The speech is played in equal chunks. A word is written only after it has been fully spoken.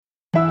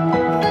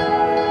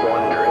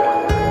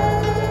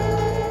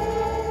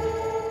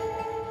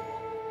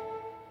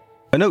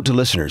note to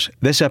listeners,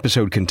 this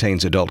episode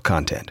contains adult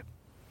content.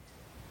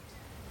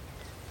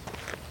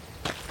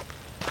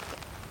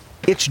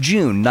 It's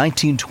June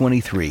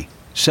 1923,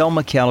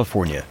 Selma,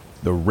 California,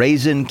 the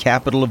raisin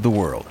capital of the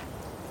world.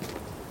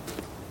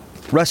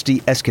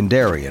 Rusty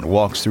Eskandarian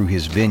walks through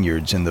his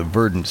vineyards in the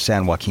verdant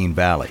San Joaquin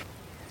Valley.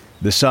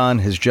 The sun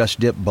has just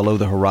dipped below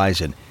the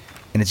horizon,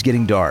 and it's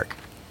getting dark.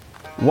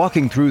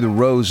 Walking through the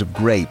rows of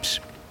grapes,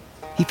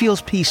 he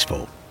feels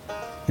peaceful.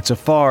 It's a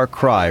far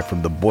cry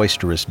from the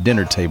boisterous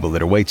dinner table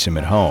that awaits him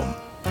at home.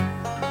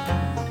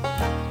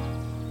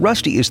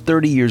 Rusty is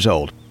 30 years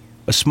old,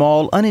 a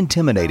small,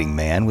 unintimidating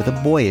man with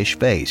a boyish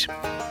face.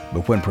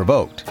 But when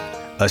provoked,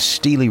 a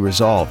steely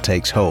resolve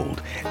takes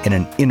hold, and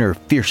an inner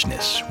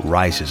fierceness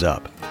rises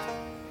up.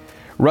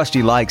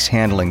 Rusty likes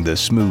handling the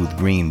smooth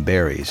green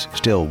berries,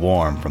 still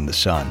warm from the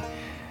sun.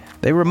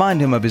 They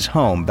remind him of his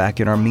home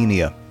back in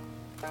Armenia.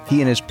 He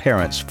and his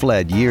parents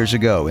fled years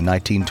ago in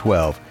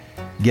 1912,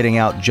 getting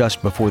out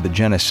just before the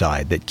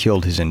genocide that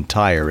killed his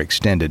entire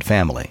extended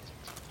family.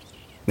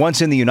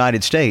 Once in the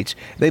United States,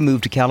 they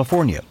moved to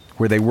California,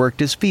 where they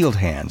worked as field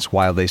hands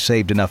while they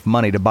saved enough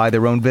money to buy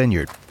their own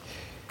vineyard.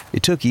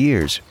 It took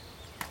years.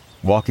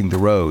 Walking the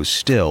rows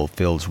still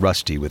fills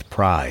Rusty with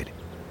pride.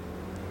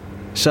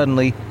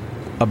 Suddenly,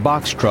 a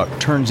box truck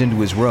turns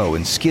into his row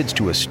and skids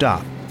to a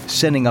stop,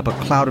 sending up a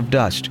cloud of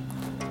dust.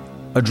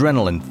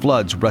 Adrenaline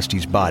floods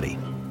Rusty's body.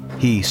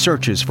 He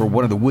searches for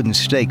one of the wooden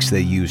stakes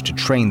they use to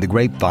train the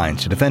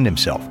grapevines to defend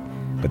himself,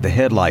 but the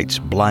headlights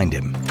blind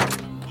him.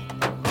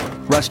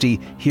 Rusty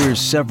hears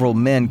several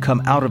men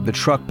come out of the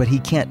truck, but he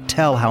can't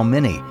tell how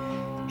many.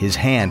 His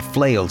hand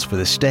flails for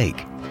the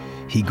stake.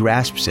 He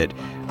grasps it,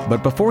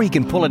 but before he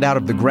can pull it out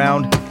of the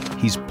ground,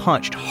 he's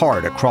punched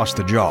hard across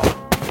the jaw.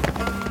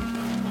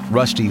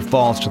 Rusty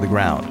falls to the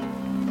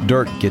ground.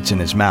 Dirt gets in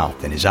his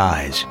mouth and his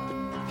eyes.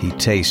 He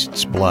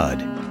tastes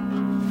blood.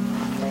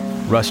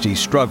 Rusty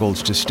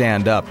struggles to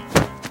stand up,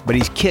 but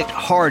he's kicked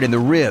hard in the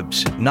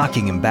ribs,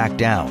 knocking him back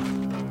down.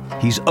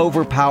 He's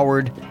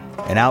overpowered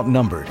and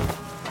outnumbered.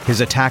 His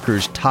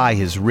attackers tie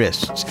his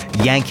wrists,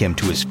 yank him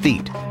to his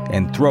feet,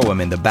 and throw him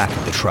in the back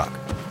of the truck.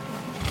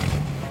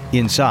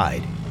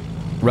 Inside,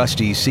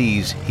 Rusty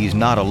sees he's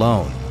not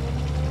alone.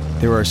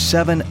 There are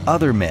 7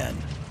 other men,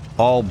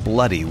 all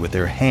bloody with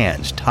their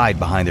hands tied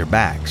behind their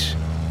backs.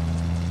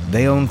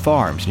 They own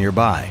farms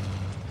nearby.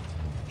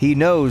 He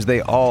knows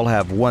they all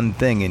have one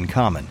thing in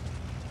common.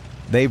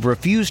 They've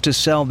refused to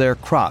sell their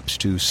crops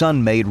to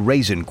Sun-Maid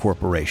Raisin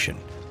Corporation.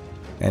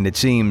 And it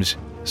seems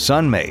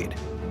Sun-Maid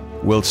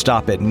will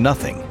stop at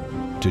nothing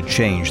to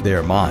change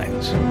their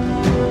minds.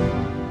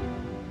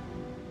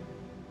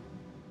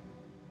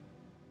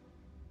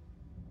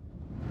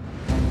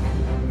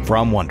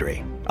 From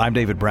Wondery, I'm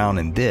David Brown,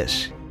 and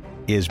this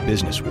is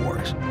Business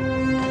Wars.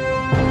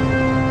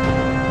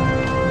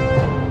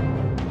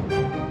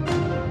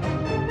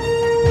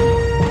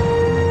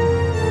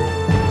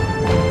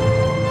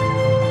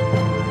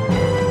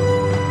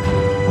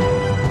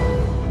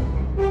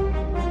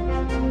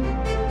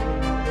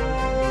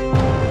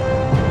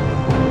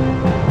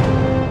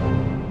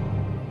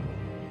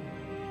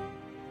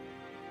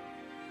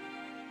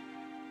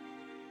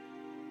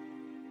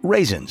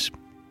 Raisins.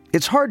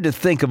 It's hard to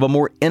think of a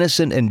more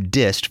innocent and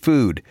dissed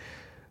food.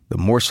 The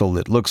morsel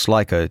that looks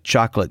like a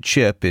chocolate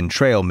chip in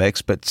trail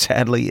mix, but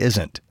sadly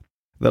isn't.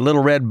 The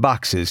little red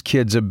boxes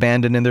kids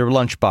abandon in their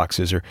lunch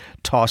boxes or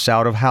toss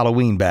out of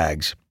Halloween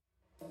bags.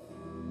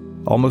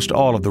 Almost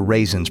all of the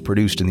raisins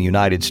produced in the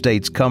United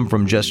States come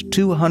from just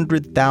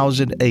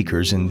 200,000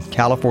 acres in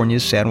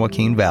California's San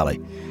Joaquin Valley.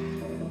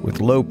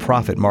 With low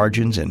profit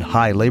margins and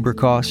high labor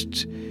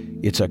costs,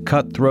 it's a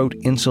cutthroat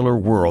insular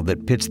world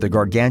that pits the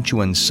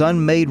gargantuan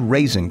Sun-Maid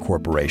Raisin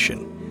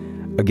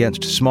Corporation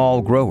against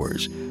small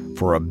growers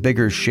for a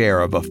bigger share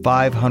of a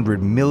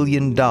 $500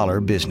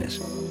 million business.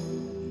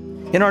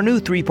 In our new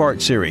 3-part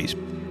series,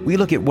 we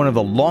look at one of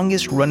the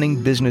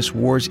longest-running business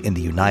wars in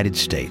the United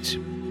States.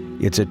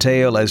 It's a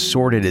tale as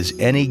sordid as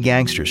any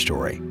gangster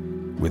story,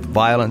 with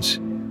violence,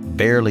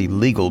 barely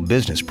legal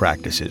business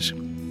practices,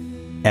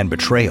 and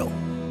betrayal.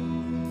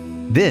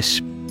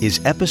 This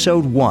is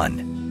Episode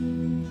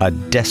 1, A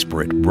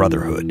Desperate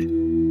Brotherhood.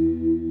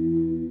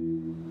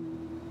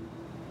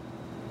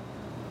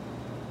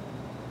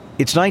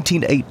 It's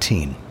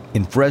 1918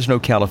 in Fresno,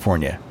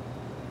 California.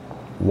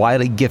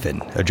 Wiley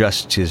Giffen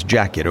adjusts his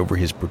jacket over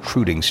his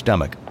protruding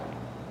stomach.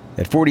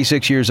 At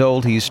 46 years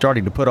old, he's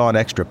starting to put on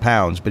extra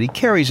pounds, but he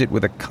carries it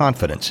with a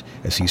confidence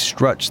as he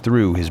struts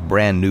through his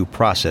brand new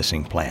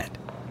processing plant.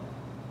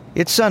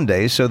 It's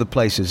Sunday, so the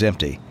place is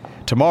empty.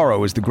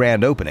 Tomorrow is the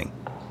grand opening,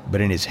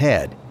 but in his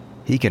head,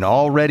 he can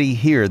already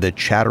hear the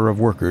chatter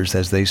of workers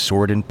as they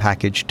sort and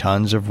package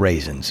tons of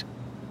raisins.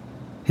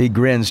 He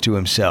grins to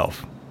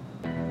himself.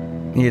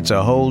 It's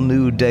a whole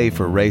new day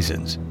for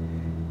raisins,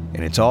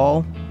 and it's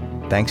all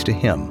thanks to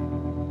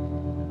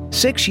him.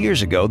 6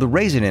 years ago, the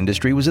raisin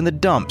industry was in the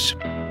dumps.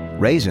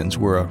 Raisins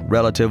were a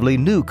relatively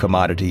new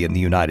commodity in the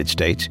United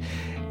States,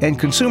 and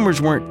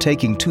consumers weren't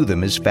taking to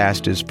them as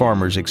fast as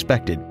farmers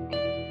expected.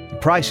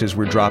 prices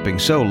were dropping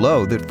so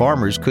low that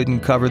farmers couldn't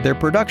cover their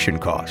production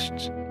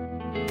costs.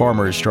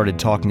 Farmers started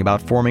talking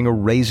about forming a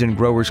raisin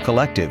growers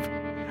collective.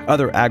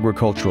 Other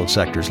agricultural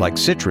sectors like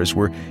citrus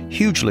were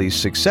hugely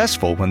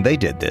successful when they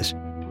did this.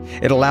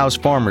 It allows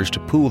farmers to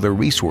pool their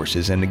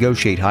resources and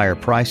negotiate higher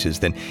prices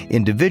than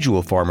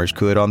individual farmers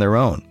could on their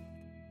own.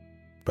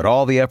 But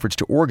all the efforts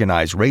to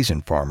organize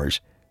raisin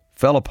farmers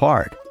fell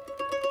apart.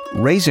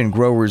 Raisin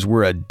growers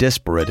were a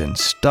disparate and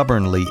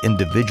stubbornly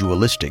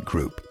individualistic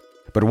group.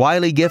 But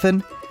Wiley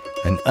Giffen,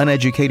 an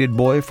uneducated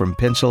boy from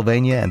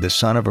Pennsylvania and the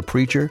son of a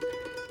preacher,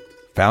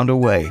 found a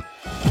way.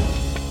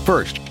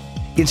 First,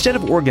 instead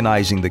of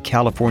organizing the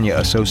California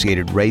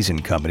Associated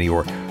Raisin Company,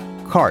 or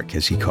CARC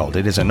as he called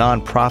it, as a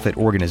non-profit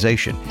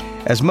organization,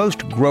 as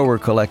most grower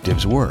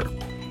collectives were,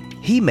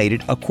 he made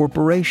it a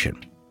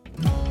corporation.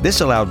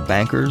 This allowed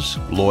bankers,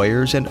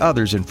 lawyers, and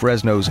others in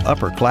Fresno's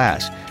upper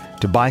class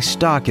to buy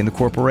stock in the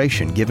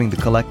corporation, giving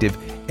the collective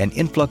an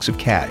influx of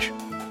cash.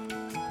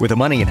 With the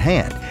money in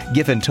hand,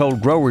 Giffen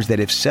told growers that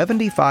if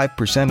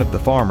 75% of the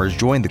farmers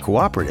joined the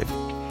cooperative,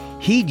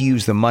 he'd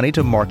use the money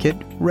to market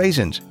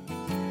raisins.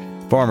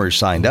 Farmers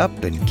signed up,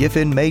 and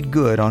Giffen made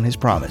good on his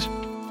promise.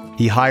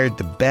 He hired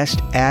the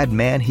best ad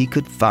man he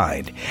could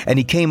find, and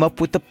he came up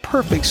with the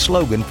perfect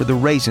slogan for the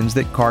raisins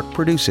that CARC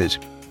produces: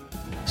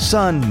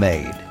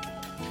 Sun-Maid.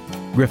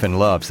 Giffen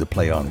loves the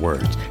play on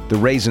words. The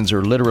raisins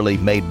are literally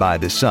made by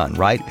the sun,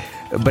 right?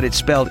 But it's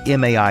spelled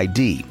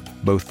M-A-I-D,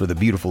 both for the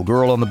beautiful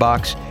girl on the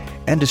box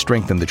and to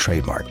strengthen the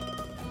trademark.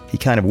 He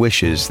kind of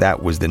wishes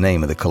that was the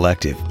name of the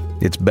collective.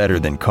 It's better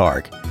than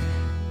CARC.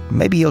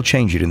 Maybe he'll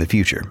change it in the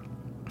future.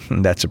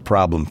 That's a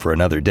problem for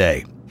another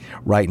day.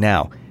 Right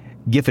now,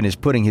 Giffen is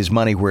putting his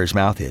money where his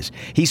mouth is.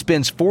 He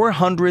spends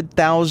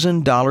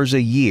 $400,000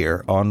 a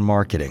year on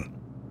marketing.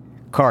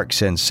 CARC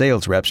sends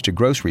sales reps to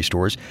grocery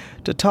stores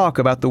to talk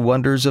about the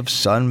wonders of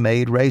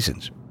Sun-Maid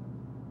raisins.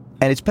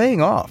 And it's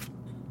paying off.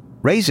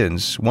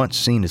 Raisins, once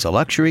seen as a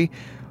luxury,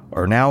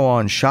 are now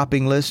on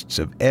shopping lists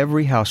of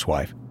every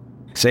housewife.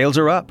 Sales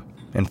are up,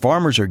 and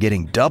farmers are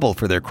getting double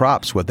for their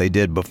crops what they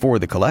did before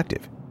the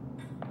collective.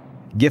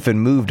 Giffen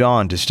moved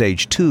on to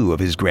stage 2 of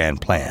his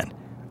grand plan,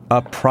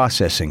 a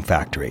processing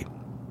factory.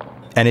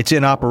 And it's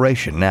in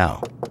operation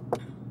now.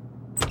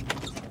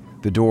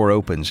 The door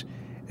opens,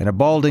 and a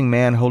balding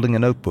man holding a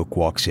notebook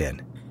walks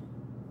in.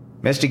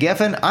 Mr.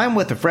 Giffen, I'm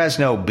with the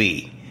Fresno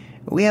Bee.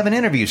 We have an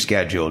interview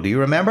scheduled, do you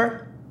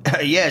remember?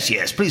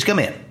 Yes, please come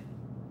in.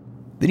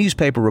 The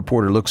newspaper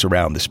reporter looks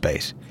around the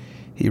space.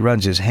 He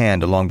runs his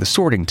hand along the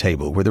sorting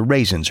table where the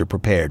raisins are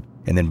prepared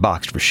and then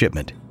boxed for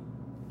shipment.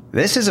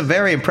 This is a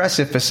very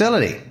impressive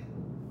facility.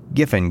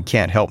 Giffen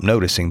can't help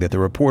noticing that the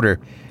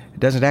reporter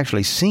doesn't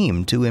actually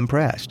seem too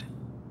impressed.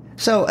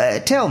 So,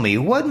 tell me,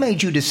 what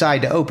made you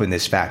decide to open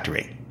this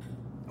factory?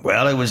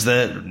 Well, it was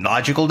the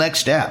logical next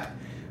step.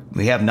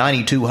 We have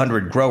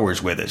 9,200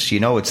 growers with us. You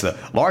know, it's the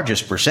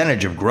largest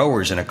percentage of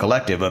growers in a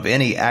collective of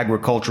any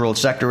agricultural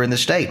sector in the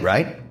state,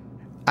 right?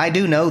 I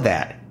do know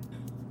that.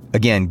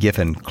 Again,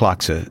 Giffen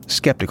clocks a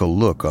skeptical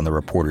look on the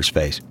reporter's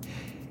face.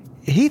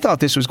 He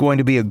thought this was going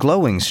to be a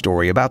glowing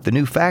story about the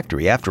new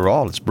factory. After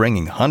all, it's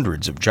bringing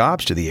hundreds of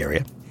jobs to the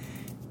area.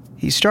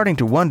 He's starting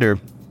to wonder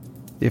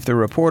if the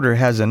reporter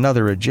has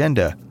another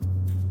agenda.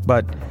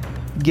 But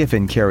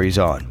Giffen carries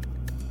on.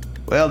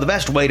 Well, the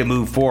best way to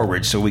move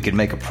forward so we could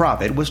make a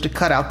profit was to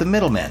cut out the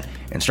middlemen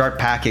and start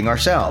packing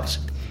ourselves.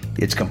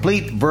 It's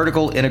complete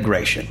vertical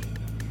integration.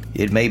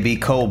 It may be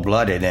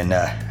cold-blooded, and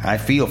I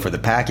feel for the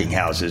packing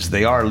houses.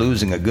 They are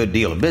losing a good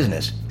deal of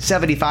business.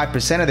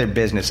 75% of their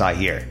business, I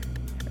hear.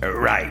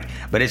 Right,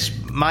 but it's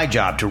my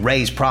job to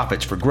raise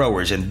profits for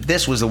growers, and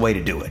this was the way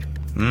to do it.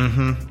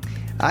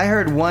 I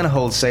heard one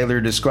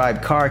wholesaler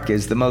describe CARC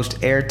as the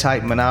most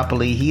airtight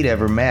monopoly he'd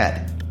ever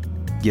met.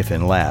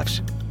 Giffen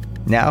laughs.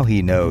 Now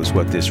he knows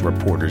what this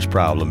reporter's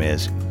problem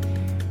is.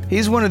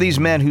 He's one of these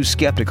men who's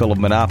skeptical of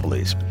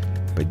monopolies,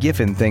 but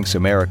Giffen thinks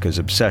America's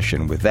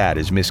obsession with that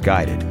is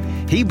misguided.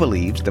 He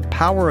believes the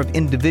power of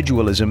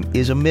individualism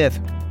is a myth.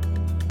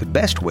 The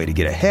best way to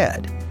get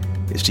ahead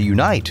is to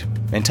unite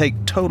and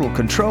take total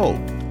control.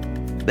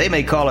 They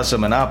may call us a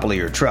monopoly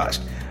or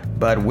trust,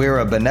 but we're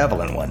a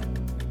benevolent one.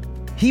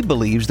 He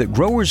believes that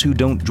growers who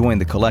don't join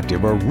the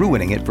collective are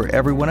ruining it for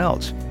everyone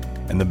else,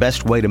 and the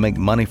best way to make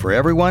money for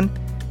everyone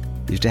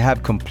is to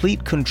have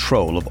complete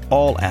control of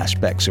all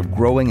aspects of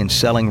growing and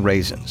selling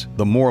raisins.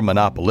 The more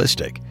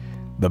monopolistic,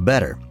 the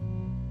better.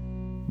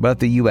 But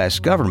the U.S.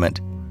 government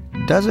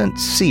doesn't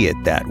see it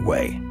that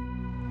way.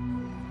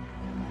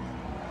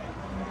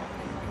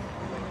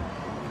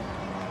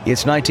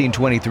 It's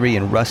 1923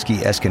 and Rusky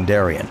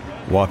Eskandarian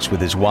walks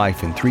with his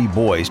wife and 3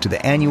 boys to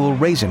the annual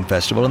Raisin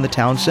Festival in the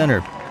town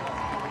center.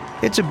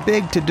 It's a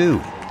big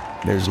to-do.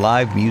 There's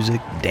live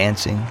music,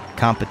 dancing,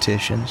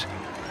 competitions.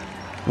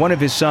 One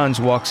of his sons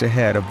walks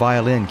ahead, a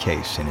violin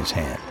case in his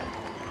hand.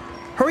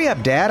 Hurry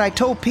up, Dad. I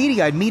told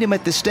Petey I'd meet him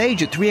at the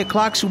stage at 3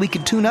 o'clock so we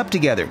could tune up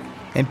together.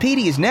 And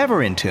Petey is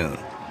never in tune.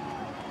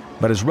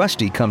 But as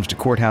Rusty comes to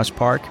Courthouse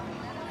Park,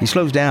 he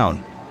slows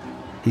down.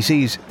 He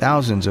sees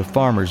thousands of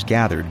farmers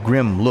gathered,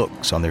 grim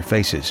looks on their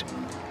faces.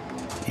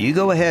 You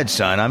go ahead,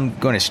 son. I'm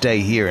going to stay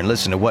here and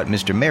listen to what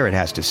Mr. Merritt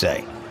has to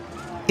say.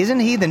 Isn't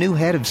he the new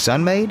head of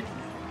Sun-Maid?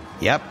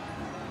 Yep.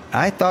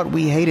 I thought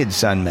we hated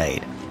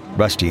Sun-Maid.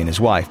 Rusty and his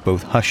wife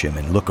both hush him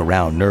and look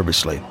around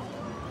nervously.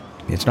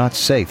 It's not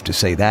safe to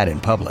say that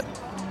in public.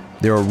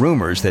 There are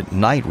rumors that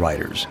night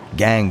riders,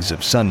 gangs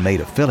of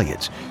Sun-Maid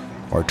affiliates,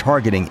 are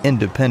targeting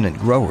independent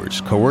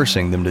growers,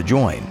 coercing them to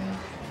join.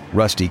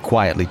 Rusty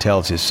quietly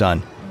tells his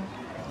son,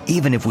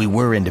 "Even if we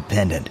were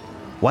independent,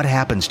 what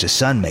happens to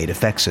Sun-Maid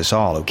affects us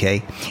all,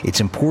 okay?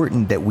 It's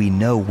important that we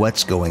know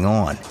what's going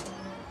on."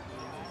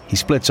 He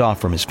splits off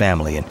from his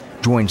family and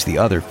joins the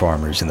other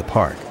farmers in the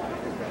park.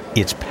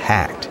 It's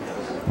packed.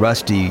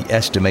 Rusty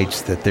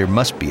estimates that there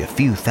must be a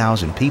few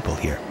thousand people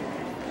here.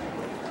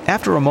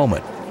 After a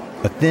moment,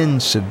 a thin,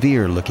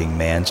 severe-looking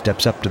man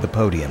steps up to the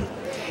podium.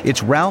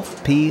 It's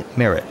Ralph P.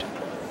 Merritt,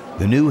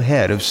 the new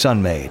head of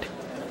Sun-Maid.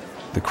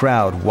 The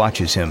crowd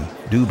watches him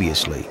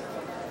dubiously.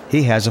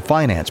 He has a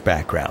finance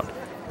background,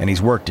 and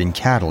he's worked in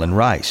cattle and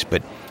rice,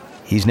 but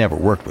he's never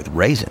worked with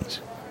raisins.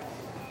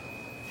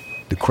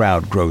 The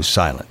crowd grows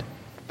silent.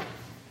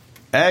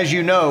 As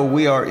you know,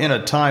 we are in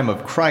a time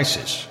of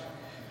crisis.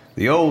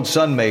 The old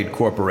Sun-Maid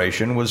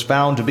Corporation was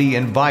found to be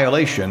in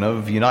violation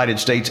of United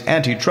States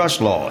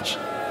antitrust laws.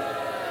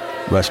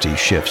 Rusty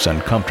shifts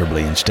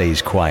uncomfortably and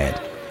stays quiet.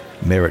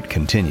 Merritt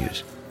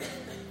continues.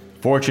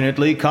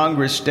 Fortunately,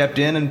 Congress stepped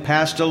in and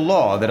passed a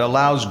law that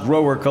allows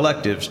grower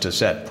collectives to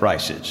set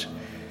prices.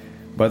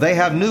 But they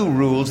have new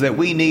rules that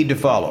we need to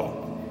follow.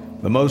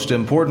 The most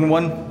important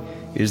one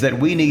is that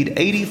we need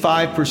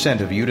 85%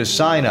 of you to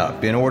sign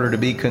up in order to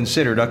be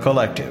considered a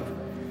collective.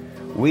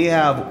 We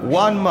have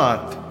 1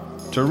 month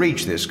to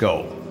reach this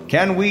goal.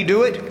 Can we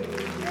do it?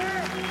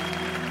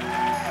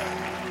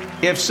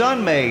 If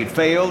Sun-Maid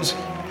fails,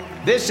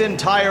 this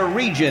entire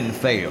region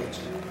fails.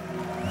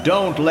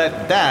 Don't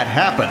let that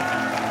happen.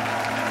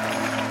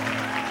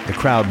 The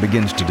crowd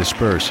begins to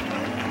disperse.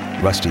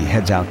 Rusty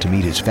heads out to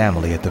meet his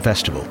family at the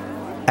festival.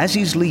 As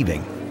he's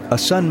leaving, a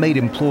Sun-Maid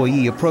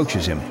employee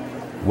approaches him,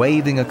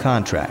 waving a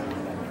contract.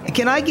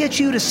 Can I get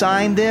you to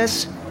sign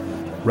this?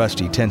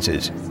 Rusty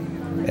tenses.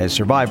 As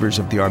survivors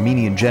of the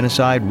Armenian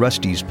genocide,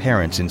 Rusty's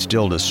parents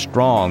instilled a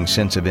strong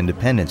sense of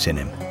independence in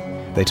him.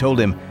 They told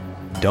him,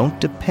 don't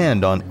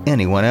depend on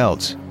anyone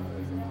else.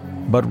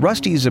 But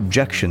Rusty's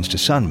objections to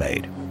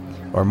Sun-Maid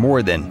are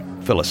more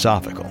than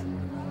philosophical.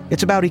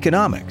 It's about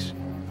economics.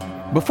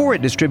 Before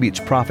it distributes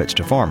profits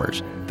to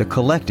farmers, the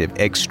collective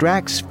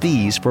extracts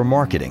fees for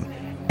marketing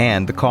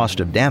and the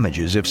cost of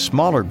damages if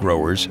smaller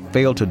growers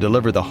fail to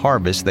deliver the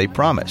harvest they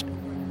promised.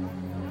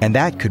 And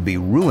that could be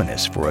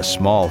ruinous for a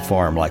small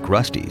farm like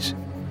Rusty's.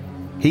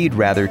 He'd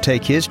rather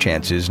take his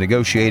chances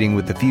negotiating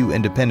with the few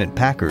independent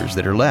packers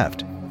that are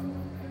left.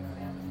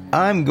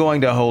 I'm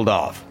going to hold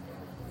off.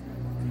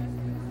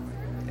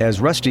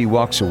 As Rusty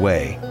walks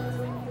away,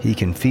 he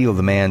can feel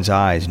the man's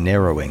eyes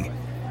narrowing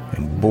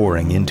and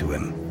boring into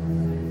him.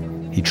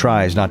 He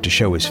tries not to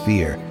show his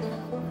fear,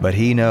 but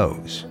he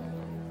knows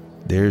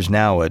there's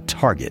now a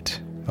target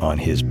on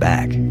his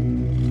back.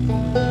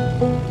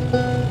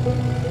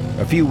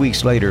 A few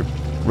weeks later,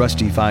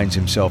 Rusty finds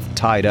himself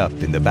tied up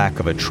in the back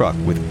of a truck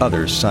with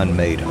other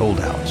Sun-Maid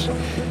holdouts.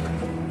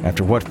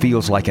 After what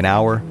feels like an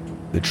hour,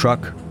 the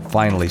truck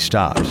finally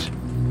stops.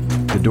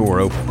 The door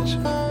opens.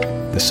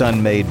 The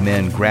Sun-Maid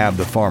men grab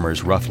the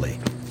farmers roughly,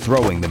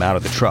 throwing them out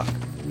of the truck.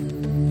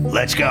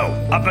 Let's go.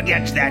 Up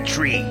against that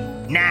tree.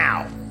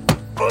 Now.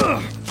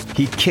 Ugh.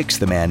 He kicks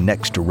the man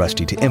next to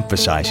Rusty to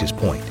emphasize his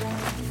point.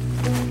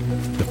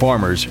 The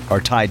farmers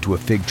are tied to a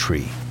fig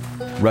tree.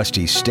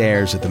 Rusty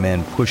stares at the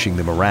men pushing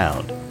them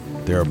around.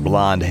 Their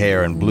blonde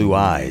hair and blue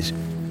eyes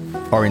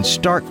are in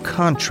stark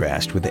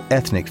contrast with the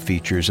ethnic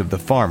features of the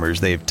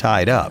farmers they have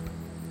tied up.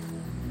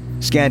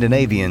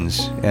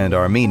 Scandinavians and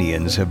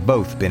Armenians have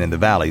both been in the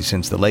valley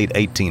since the late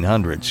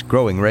 1800s,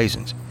 growing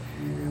raisins.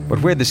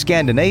 But where the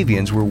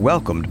Scandinavians were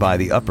welcomed by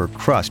the upper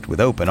crust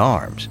with open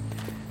arms,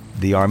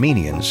 the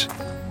Armenians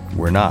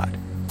were not.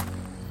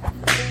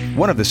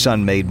 One of the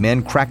Sun-Maid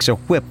men cracks a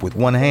whip with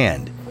one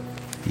hand.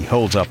 He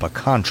holds up a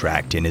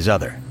contract in his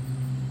other.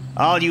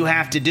 All you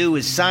have to do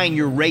is sign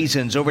your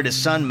raisins over to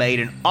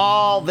Sun-Maid and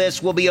all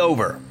this will be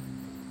over.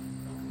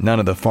 None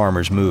of the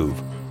farmers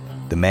move.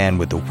 The man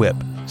with the whip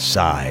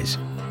sighs.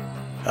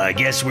 I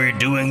guess we're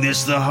doing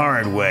this the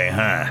hard way,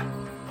 huh?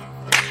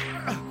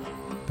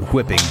 The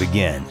whipping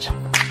begins.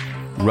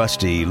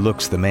 Rusty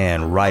looks the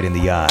man right in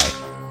the eye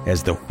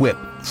as the whip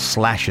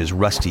slashes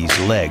Rusty's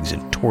legs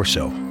and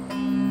torso.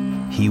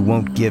 He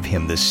won't give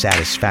him the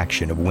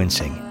satisfaction of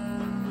wincing.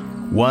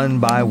 One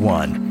by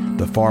one,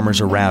 the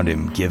farmers around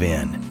him give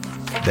in.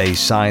 They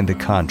sign the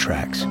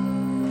contracts.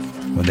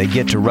 When they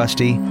get to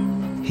Rusty,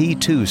 he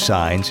too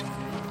signs,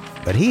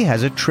 but he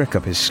has a trick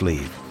up his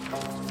sleeve.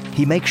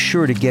 He makes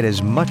sure to get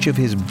as much of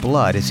his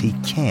blood as he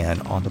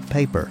can on the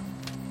paper.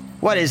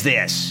 What is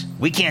this?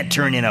 We can't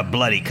turn in a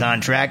bloody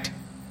contract.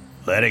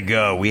 Let it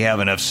go. We have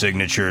enough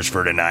signatures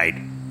for tonight.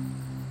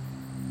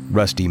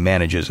 Rusty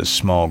manages a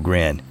small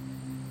grin.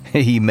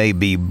 He may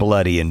be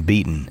bloody and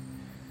beaten,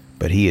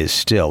 but he is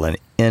still an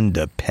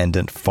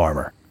independent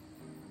farmer.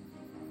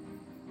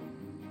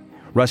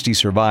 Rusty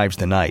survives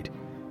the night,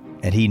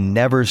 and he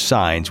never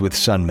signs with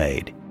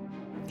Sun-Maid.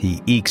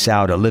 He ekes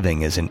out a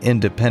living as an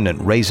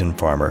independent raisin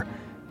farmer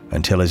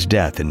until his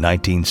death in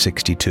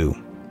 1962.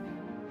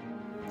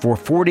 For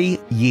 40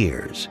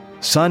 years,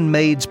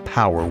 Sun-Maid's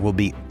power will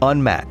be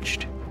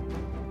unmatched.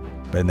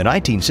 But in the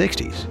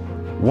 1960s,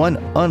 one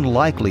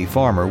unlikely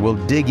farmer will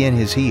dig in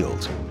his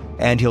heels,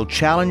 and he'll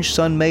challenge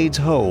Sun-Maid's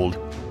hold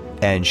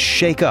and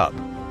shake up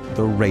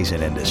the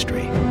raisin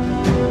industry.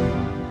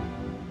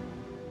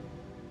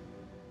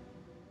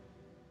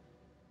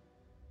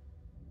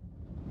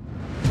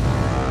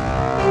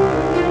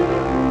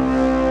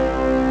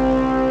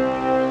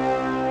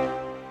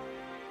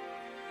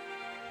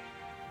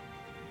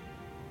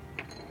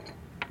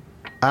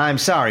 I'm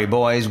sorry,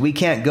 boys, we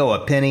can't go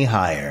a penny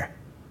higher.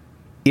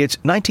 It's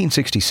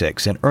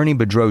 1966, and Ernie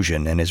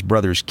Bedrosian and his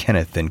brothers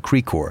Kenneth and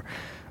Crecor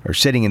are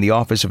sitting in the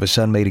office of a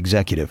Sun-Maid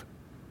executive.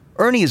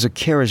 Ernie is a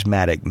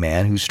charismatic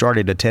man who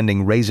started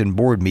attending raisin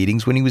board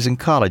meetings when he was in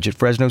college at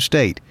Fresno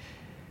State.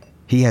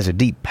 He has a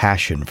deep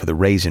passion for the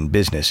raisin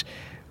business,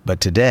 but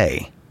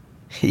today,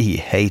 he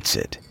hates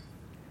it.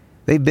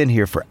 They've been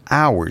here for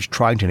hours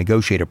trying to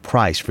negotiate a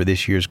price for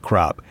this year's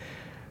crop.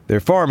 Their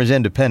farm is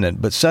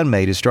independent, but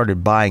Sun-Maid has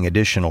started buying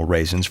additional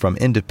raisins from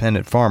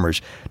independent farmers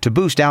to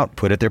boost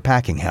output at their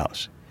packing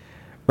house.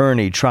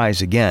 Ernie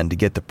tries again to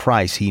get the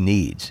price he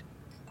needs.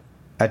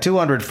 At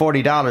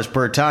 $240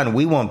 per ton,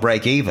 we won't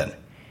break even.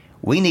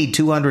 We need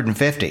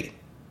 $250.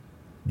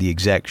 The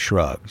exec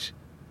shrugs.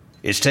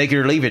 It's take it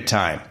or leave it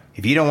time.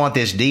 If you don't want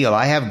this deal,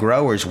 I have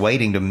growers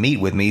waiting to meet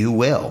with me who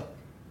will.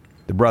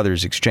 The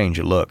brothers exchange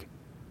a look.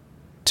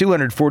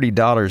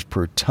 $240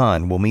 per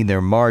ton will mean their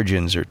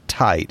margins are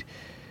tight,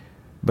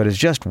 but as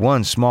just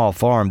one small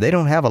farm, they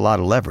don't have a lot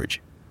of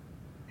leverage.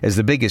 As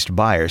the biggest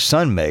buyer,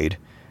 Sun-Maid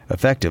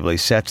effectively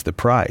sets the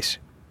price.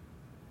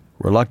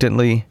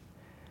 Reluctantly,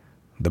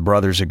 the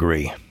brothers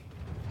agree.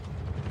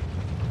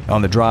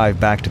 On the drive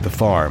back to the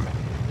farm,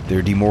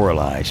 they're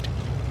demoralized.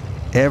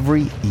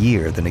 Every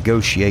year, the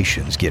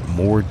negotiations get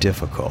more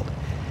difficult.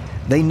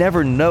 They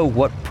never know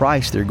what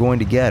price they're going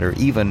to get or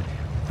even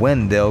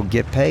when they'll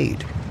get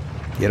paid.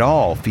 It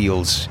all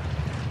feels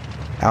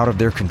out of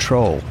their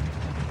control.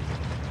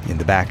 In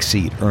the back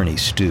seat, Ernie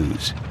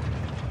stews.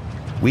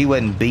 We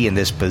wouldn't be in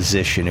this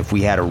position if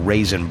we had a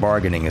Raisin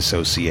Bargaining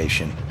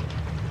Association.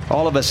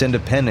 All of us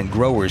independent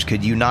growers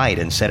could unite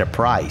and set a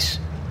price.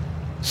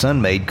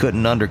 Sun-Maid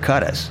couldn't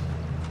undercut us.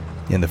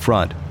 In the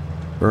front,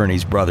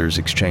 Ernie's brothers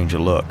exchange a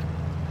look.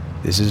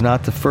 This is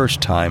not the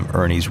first time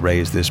Ernie's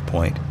raised this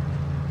point.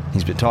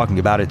 He's been talking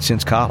about it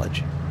since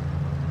college.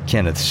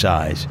 Kenneth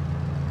sighs.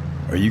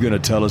 Are you going to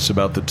tell us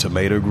about the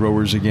tomato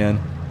growers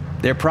again?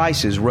 Their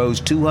prices rose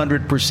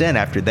 200%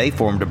 after they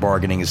formed a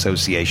bargaining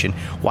association.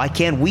 Why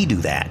can't we do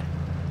that?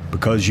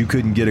 Because you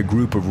couldn't get a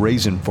group of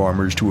raisin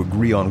farmers to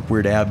agree on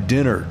where to have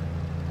dinner.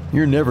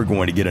 You're never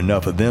going to get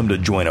enough of them to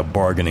join a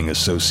bargaining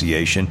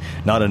association,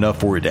 not enough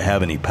for it to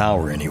have any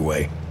power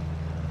anyway.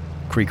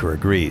 Crecor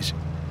agrees.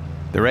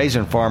 The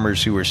raisin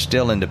farmers who are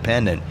still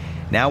independent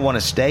now want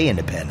to stay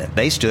independent.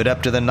 They stood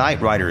up to the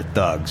Night Rider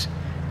thugs.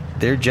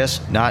 They're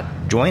just not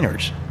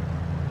joiners.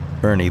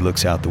 Ernie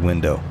looks out the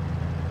window.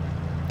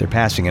 They're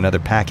passing another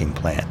packing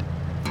plant.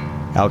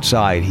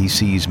 Outside, he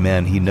sees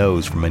men he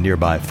knows from a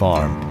nearby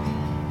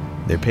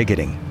farm. They're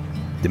picketing,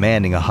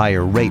 demanding a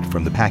higher rate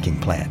from the packing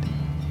plant.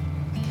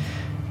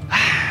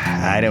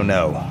 I don't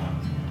know.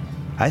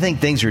 I think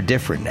things are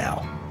different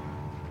now.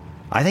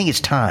 I think it's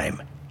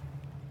time.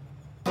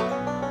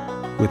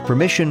 With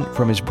permission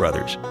from his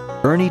brothers,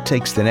 Ernie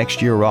takes the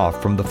next year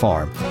off from the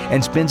farm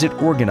and spends it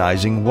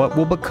organizing what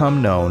will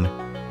become known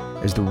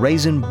as the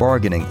Raisin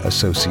Bargaining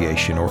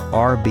Association, or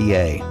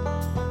RBA.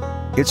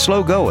 It's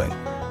slow going,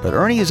 but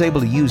Ernie is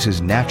able to use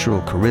his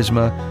natural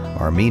charisma,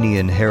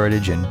 Armenian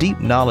heritage, and deep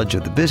knowledge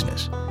of the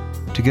business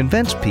to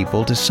convince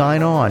people to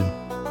sign on.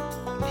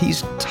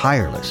 He's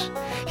tireless.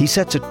 He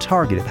sets a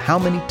target of how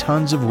many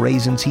tons of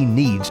raisins he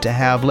needs to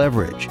have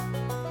leverage.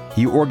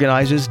 He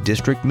organizes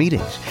district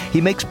meetings.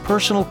 He makes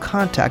personal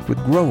contact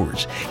with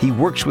growers. He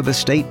works with the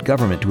state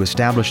government to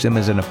establish them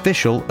as an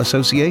official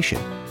association.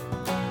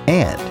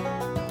 And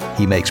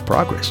he makes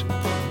progress.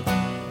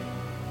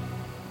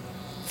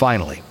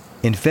 Finally,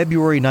 in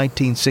February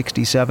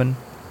 1967,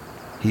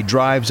 he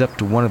drives up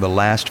to one of the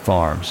last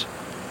farms.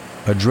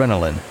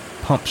 Adrenaline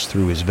pumps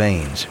through his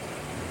veins.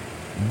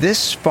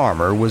 This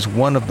farmer was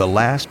one of the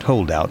last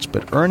holdouts,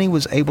 but Ernie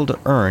was able to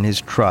earn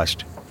his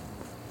trust.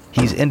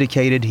 He's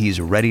indicated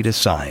he's ready to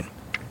sign.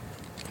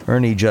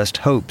 Ernie just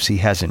hopes he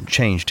hasn't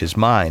changed his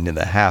mind in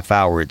the half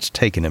hour it's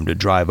taken him to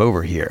drive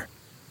over here.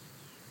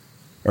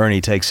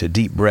 Ernie takes a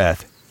deep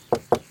breath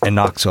and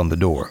knocks on the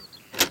door.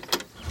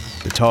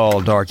 The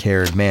tall,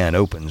 dark-haired man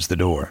opens the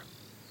door.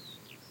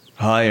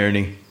 Hi,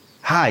 Ernie.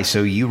 Hi,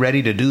 so you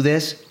ready to do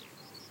this?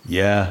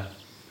 Yeah,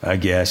 I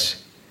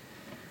guess.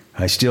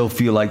 I still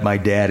feel like my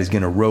dad is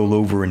going to roll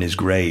over in his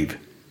grave.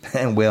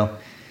 Well,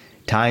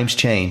 times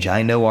change.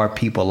 I know our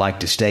people like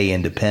to stay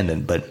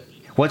independent, but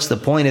What's the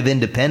point of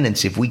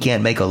independence if we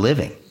can't make a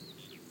living?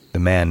 The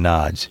man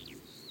nods.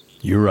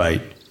 You're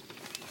right.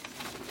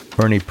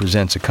 Ernie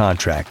presents a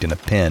contract and a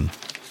pen.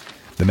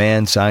 The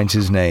man signs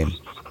his name,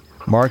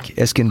 Mark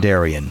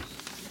Eskandarian.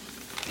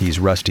 He's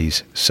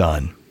Rusty's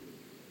son.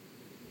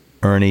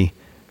 Ernie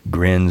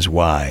grins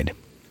wide.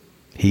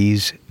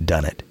 He's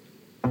done it.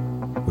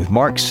 With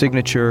Mark's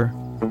signature,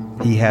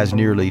 he has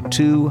nearly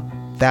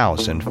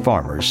 2,000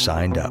 farmers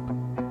signed up.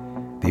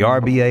 The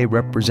RBA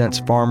represents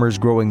farmers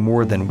growing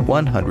more than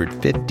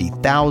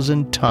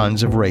 150,000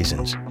 tons of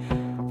raisins.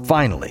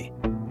 Finally,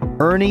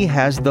 Ernie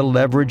has the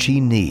leverage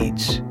he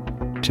needs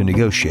to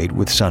negotiate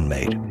with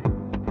Sun-Maid.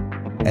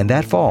 And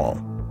that fall,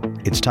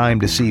 it's time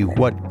to see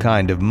what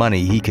kind of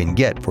money he can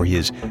get for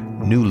his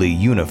newly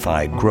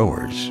unified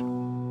growers.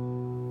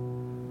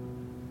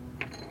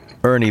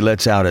 Ernie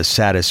lets out a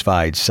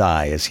satisfied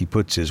sigh as he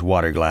puts his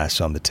water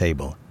glass on the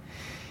table.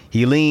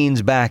 He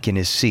leans back in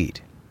his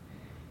seat.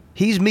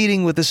 He's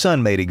meeting with the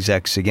Sun-Maid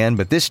execs again,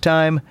 but this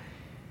time,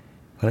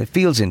 well, it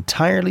feels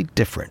entirely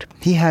different.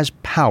 He has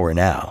power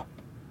now.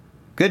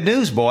 Good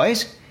news,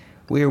 boys.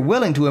 We are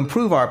willing to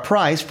improve our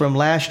price from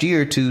last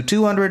year to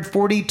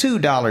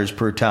 $242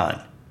 per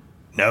ton.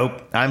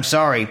 Nope, I'm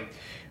sorry.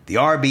 The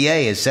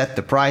RBA has set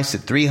the price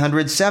at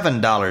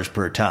 $307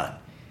 per ton.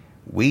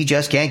 We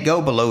just can't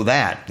go below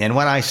that. And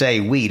when I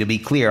say we, to be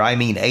clear, I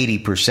mean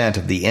 80%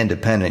 of the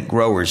independent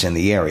growers in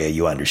the area,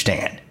 you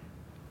understand.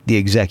 The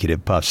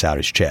executive puffs out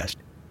his chest.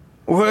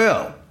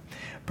 Well,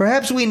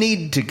 perhaps we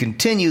need to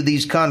continue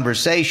these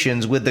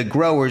conversations with the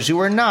growers who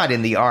are not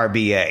in the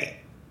RBA.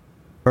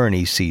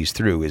 Ernie sees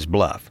through his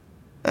bluff.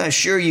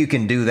 Sure you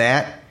can do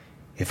that,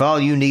 if all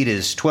you need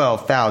is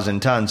 12,000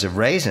 tons of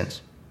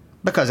raisins,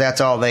 because that's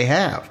all they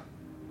have.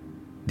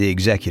 The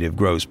executive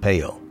grows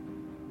pale.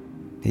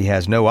 He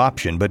has no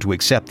option but to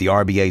accept the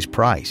RBA's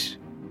price.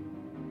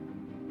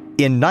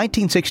 In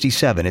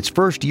 1967, its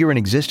first year in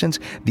existence,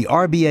 the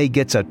RBA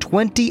gets a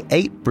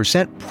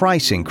 28%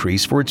 price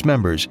increase for its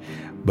members.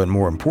 But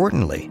more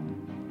importantly,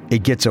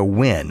 it gets a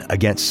win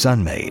against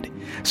Sun-Maid,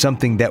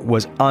 something that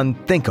was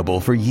unthinkable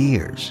for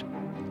years.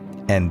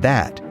 And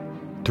that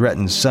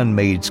threatens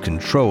Sun-Maid's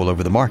control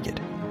over the market.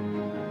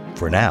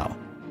 For now.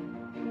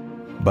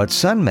 But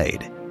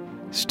Sun-Maid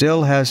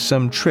still has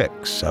some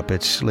tricks up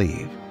its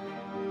sleeve.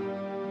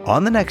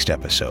 On the next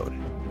episode,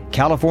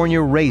 California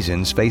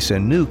raisins face a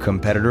new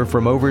competitor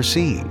from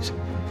overseas.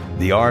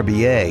 The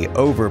RBA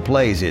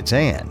overplays its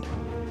hand,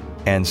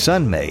 and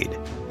Sun-Maid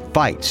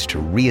fights to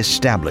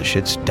reestablish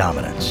its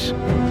dominance.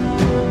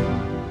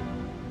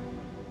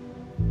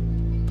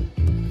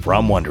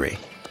 From Wondery,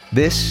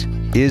 this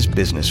is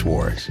Business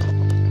Wars.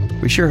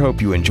 We sure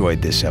hope you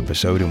enjoyed this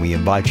episode, and we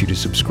invite you to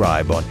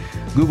subscribe on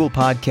Google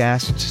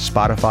Podcasts,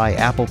 Spotify,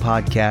 Apple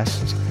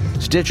Podcasts,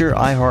 Stitcher,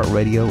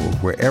 iHeartRadio, or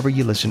wherever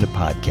you listen to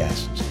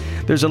podcasts.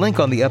 There's a link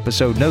on the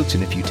episode notes,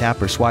 and if you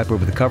tap or swipe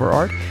over the cover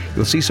art,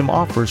 you'll see some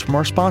offers from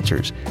our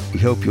sponsors. We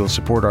hope you'll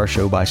support our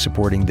show by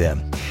supporting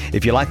them.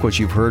 If you like what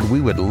you've heard, we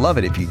would love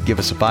it if you'd give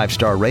us a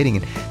 5-star rating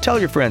and tell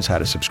your friends how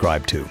to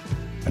subscribe too.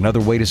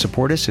 Another way to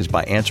support us is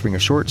by answering a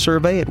short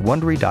survey at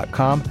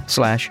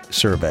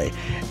Wondery.com/survey.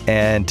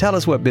 And tell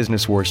us what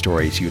business war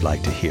stories you'd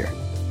like to hear.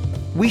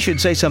 We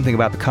should say something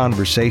about the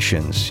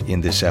conversations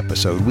in this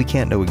episode. We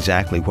can't know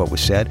exactly what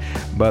was said,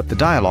 but the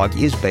dialogue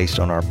is based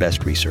on our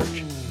best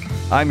research.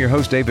 I'm your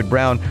host, David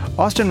Brown.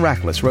 Austin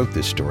Rackless wrote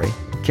this story.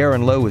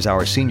 Karen Lowe is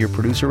our senior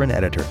producer and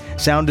editor.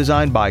 Sound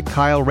designed by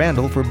Kyle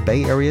Randall for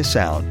Bay Area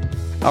Sound.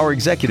 Our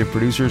executive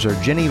producers are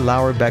Jenny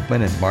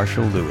Lauer-Beckman and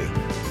Marshall Louie.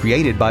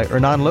 Created by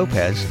Hernan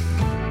Lopez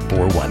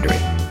for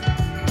Wondery.